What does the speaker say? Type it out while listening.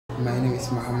My name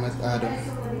is Mohamed Adam.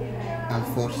 I'm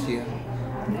fourth year.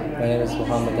 My name is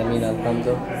Mohamed Amin I'm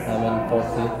in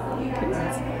fourth year.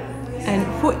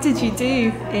 And what did you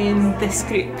do in this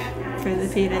group for the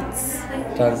parents?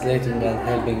 Translating and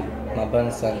helping my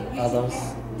parents and others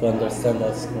to understand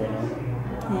what's going on.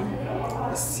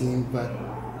 Yeah. It seems but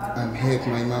I'm help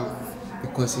my mom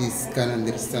because he can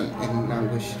understand in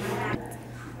language.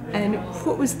 And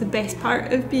what was the best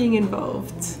part of being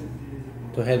involved?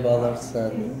 To help others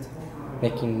and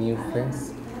making new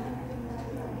friends.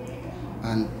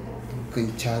 And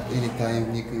can chat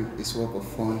anytime. You can swap a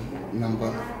phone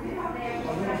number.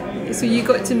 So you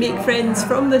got to make friends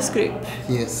from this group?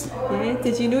 Yes. Yeah.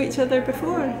 Did you know each other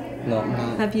before? No.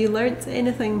 Have you learnt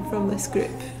anything from this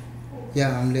group?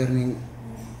 Yeah, I'm learning.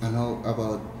 I know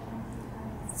about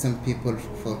some people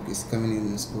is coming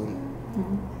in school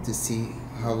to see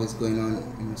how it's going on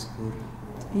in school.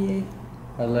 Yeah.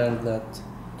 I learned that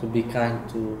to be kind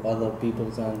to other people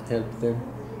and help them,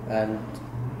 and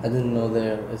I didn't know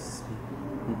there is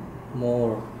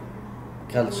more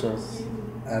cultures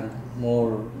and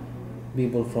more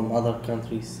people from other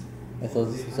countries. I thought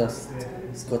it's just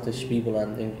Scottish people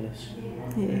and English,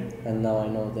 Yeah. and now I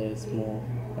know there is more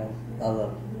and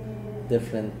other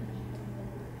different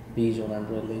region and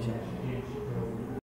religion.